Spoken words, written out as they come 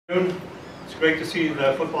It's great to see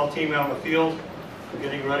the football team out in the field. We're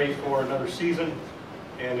getting ready for another season,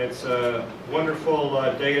 and it's a wonderful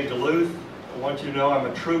day in Duluth. I want you to know I'm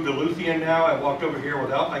a true Duluthian now. I walked over here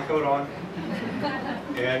without my coat on,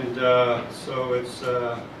 and so it's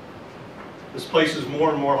this place is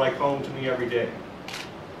more and more like home to me every day.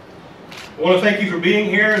 I want to thank you for being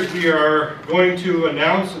here as we are going to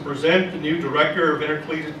announce and present the new Director of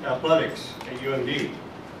Intercollegiate Athletics at UMD.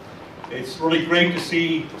 It's really great to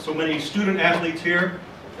see so many student athletes here,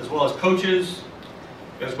 as well as coaches,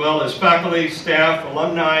 as well as faculty, staff,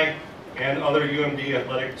 alumni, and other UMD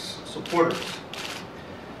athletics supporters.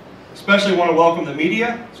 Especially want to welcome the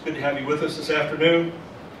media. It's good to have you with us this afternoon.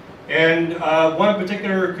 And one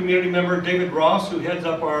particular community member, David Ross, who heads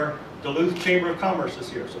up our Duluth Chamber of Commerce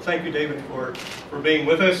this year. So thank you, David, for being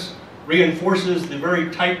with us. Reinforces the very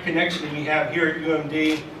tight connection we have here at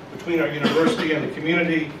UMD between our university and the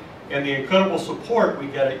community, and the incredible support we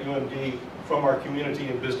get at UMD from our community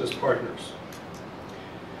and business partners.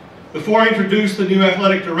 Before I introduce the new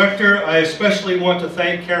athletic director, I especially want to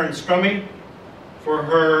thank Karen Strumming for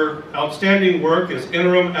her outstanding work as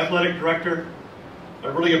interim athletic director. I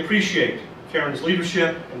really appreciate Karen's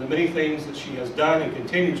leadership and the many things that she has done and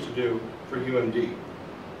continues to do for UMD.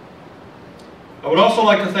 I would also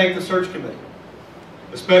like to thank the search committee,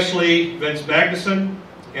 especially Vince Magnuson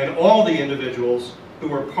and all the individuals who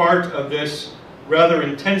were part of this rather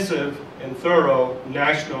intensive and thorough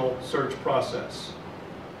national search process.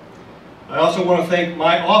 I also want to thank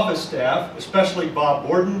my office staff, especially Bob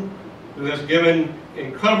Borden, who has given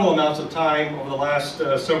incredible amounts of time over the last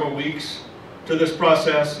several weeks to this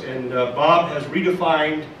process, and Bob has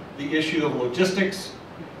redefined the issue of logistics,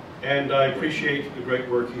 and I appreciate the great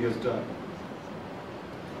work he has done.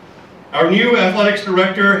 Our new athletics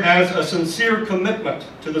director has a sincere commitment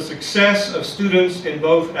to the success of students in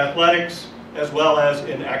both athletics as well as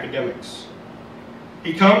in academics.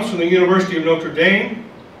 He comes from the University of Notre Dame,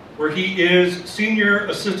 where he is Senior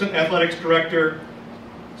Assistant Athletics Director,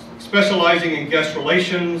 specializing in guest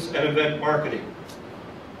relations and event marketing.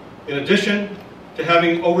 In addition to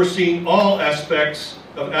having overseen all aspects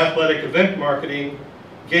of athletic event marketing,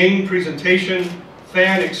 game presentation,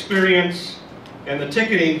 fan experience, and the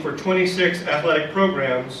ticketing for 26 athletic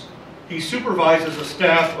programs, he supervises a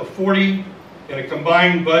staff of 40 and a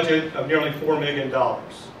combined budget of nearly $4 million.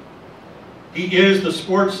 He is the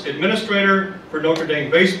sports administrator for Notre Dame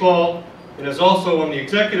baseball and is also on the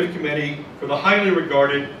executive committee for the highly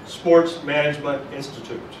regarded Sports Management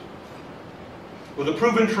Institute. With a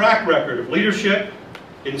proven track record of leadership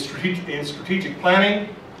in strategic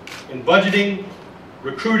planning, in budgeting,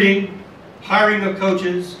 recruiting, hiring of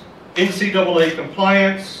coaches, NCAA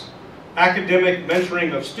compliance, academic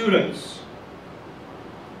mentoring of students,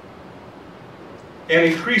 and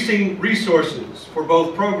increasing resources for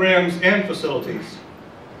both programs and facilities,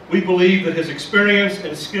 we believe that his experience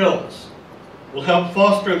and skills will help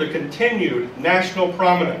foster the continued national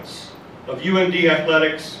prominence of UMD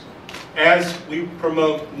athletics as we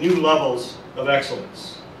promote new levels of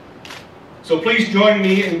excellence. So please join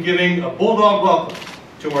me in giving a Bulldog welcome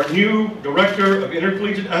to our new Director of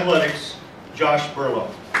Intercollegiate Athletics, Josh Berlo.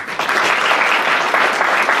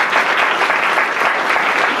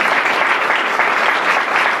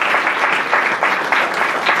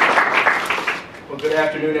 Well, good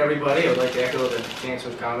afternoon, everybody. I would like to echo the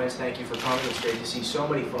Chancellor's comments. Thank you for coming. It's great to see so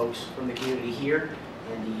many folks from the community here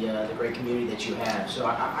and the great community that you have. So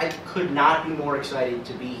I could not be more excited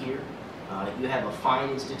to be here. You have a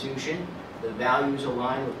fine institution. The values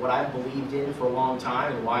align with what I've believed in for a long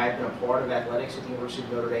time and why I've been a part of athletics at the University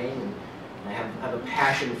of Notre Dame. And I have a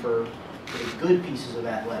passion for the good pieces of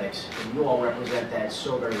athletics, and you all represent that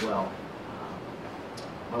so very well.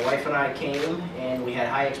 My wife and I came, and we had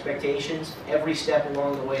high expectations. Every step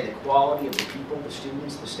along the way, the quality of the people, the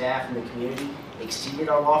students, the staff, and the community exceeded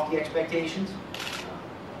our lofty expectations.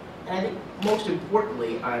 And I think most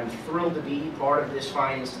importantly, I'm thrilled to be part of this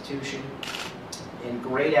fine institution and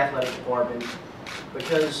great athletic department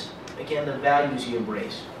because, again, the values you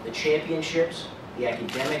embrace, the championships, the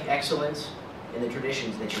academic excellence, and the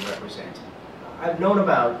traditions that you represent. I've known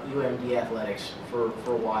about UMD athletics for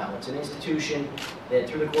a while. It's an institution that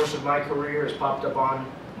through the course of my career has popped up on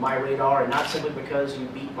my radar, and not simply because you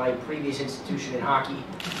beat my previous institution in hockey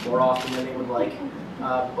more often than they would like,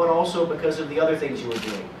 but also because of the other things you were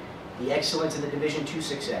doing. The excellence in the Division II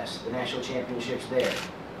success, the national championships there,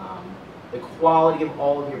 the quality of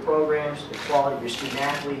all of your programs, the quality of your student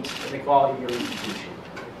athletes, and the quality of your institution.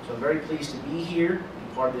 So I'm very pleased to be here,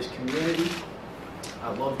 be part of this community.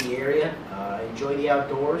 I love the area. I enjoy the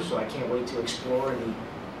outdoors, so I can't wait to explore in the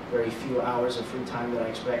very few hours of free time that I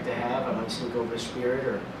expect to have. I might sneak over to Spirit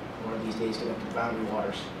or one of these days get up to the boundary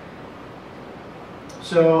waters.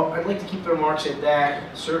 So I'd like to keep the remarks at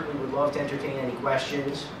that. Certainly would love to entertain any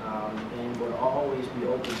questions, and would always be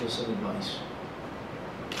open to some advice.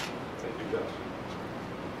 Thank you, Josh.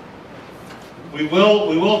 We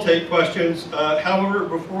will take questions. However,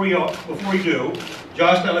 before we do,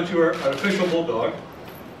 Josh, now that you are an official Bulldog,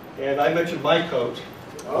 and I mentioned my coach,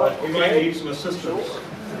 we might need some assistance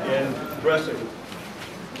in dressing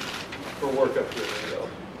for work up here.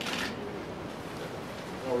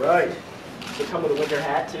 All right. They come with a winter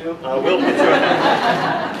hat too. We'll get you a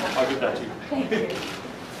hat. I'll give that to you. Thank you.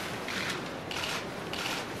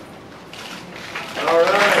 All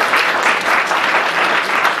right.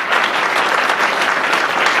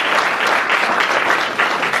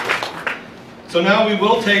 So now we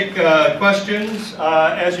will take questions.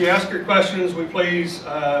 As you ask your questions, we please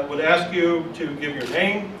would ask you to give your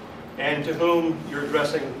name and to whom you're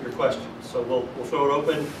addressing your questions. So we'll throw it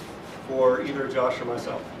open for either Josh or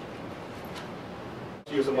myself.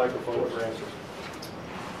 Use a microphone for answers.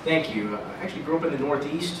 Thank you. I actually grew up in the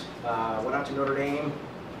Northeast, went out to Notre Dame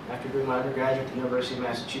after doing my undergraduate at the University of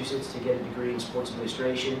Massachusetts to get a degree in sports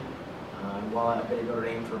administration. While I've been at Notre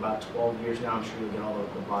Dame for about 12 years now, I'm sure you'll get all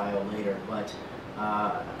the bio later, but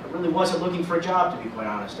I really wasn't looking for a job, to be quite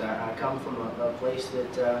honest. I come from a place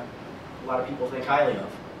that a lot of people think highly of.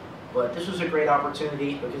 But this was a great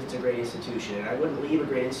opportunity because it's a great institution, and I wouldn't leave a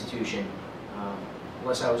great institution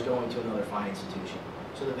unless I was going to another fine institution.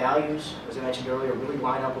 So the values, as I mentioned earlier, really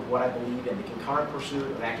line up with what I believe in, the concurrent pursuit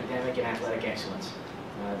of academic and athletic excellence.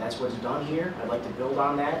 That's what's done here. I'd like to build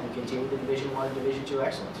on that and continue the Division I and Division II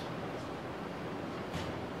excellence.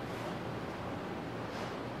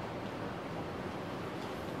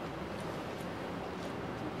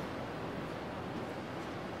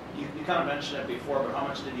 You kind of mentioned it before, but how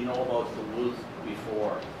much did you know about Duluth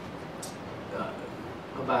before?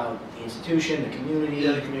 About the institution, the community.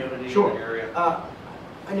 Yeah, the community, sure. The area.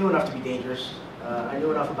 I knew enough to be dangerous. I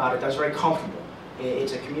knew enough about it. I was very comfortable.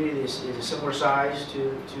 It's a community that is a similar size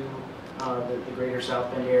to the greater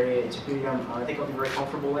South Bend area. It's a community I think I'll be very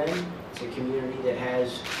comfortable in. It's a community that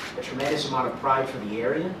has a tremendous amount of pride for the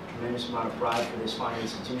area, a tremendous amount of pride for this fine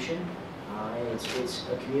institution. And it's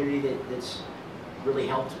a community that's really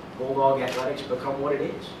helped Bulldog athletics become what it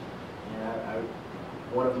is. And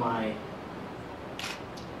one of my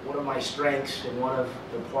strengths and one of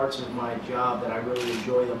the parts of my job that I really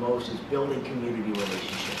enjoy the most is building community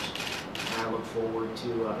relationships. And I look forward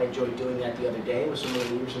to, I enjoyed doing that the other day with some of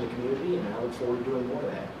the leaders in the community, and I look forward to doing more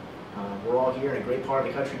of that. We're all here in a great part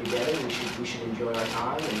of the country together. We should enjoy our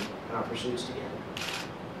time and our pursuits together.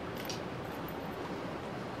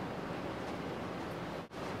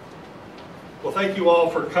 Well, thank you all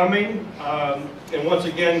for coming. And once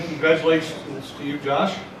again, congratulations to you,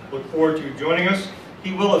 Josh. Look forward to you joining us.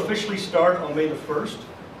 He will officially start on May the 1st,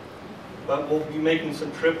 but we'll be making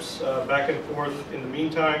some trips back and forth in the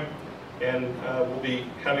meantime, and we'll be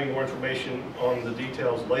having more information on the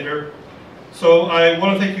details later. So I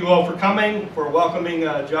want to thank you all for coming, for welcoming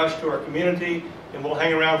Josh to our community, and we'll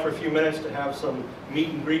hang around for a few minutes to have some meet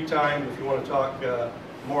and greet time if you want to talk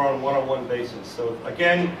more on a one-on-one basis. So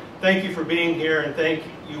again, thank you for being here, and thank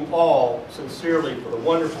you all sincerely for the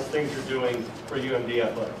wonderful things you're doing for UMD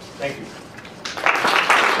Athletics. Thank you.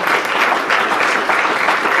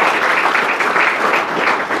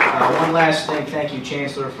 One last thing, thank you,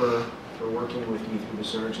 Chancellor, for working with me through the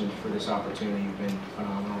search and for this opportunity. You've been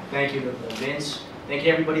phenomenal. Thank you to Vince. Thank you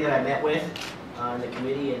to everybody that I met with in the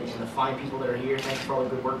committee and the fine people that are here. Thank you for all the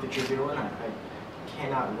good work that you're doing. I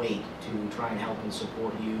cannot wait to try and help and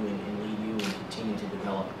support you and lead you and continue to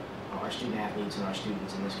develop our student athletes and our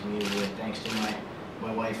students in this community. And thanks to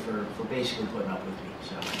my wife for basically putting up with me.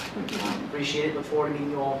 So appreciate it. Look forward to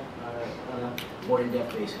meeting you all on a more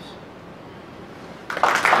in-depth basis.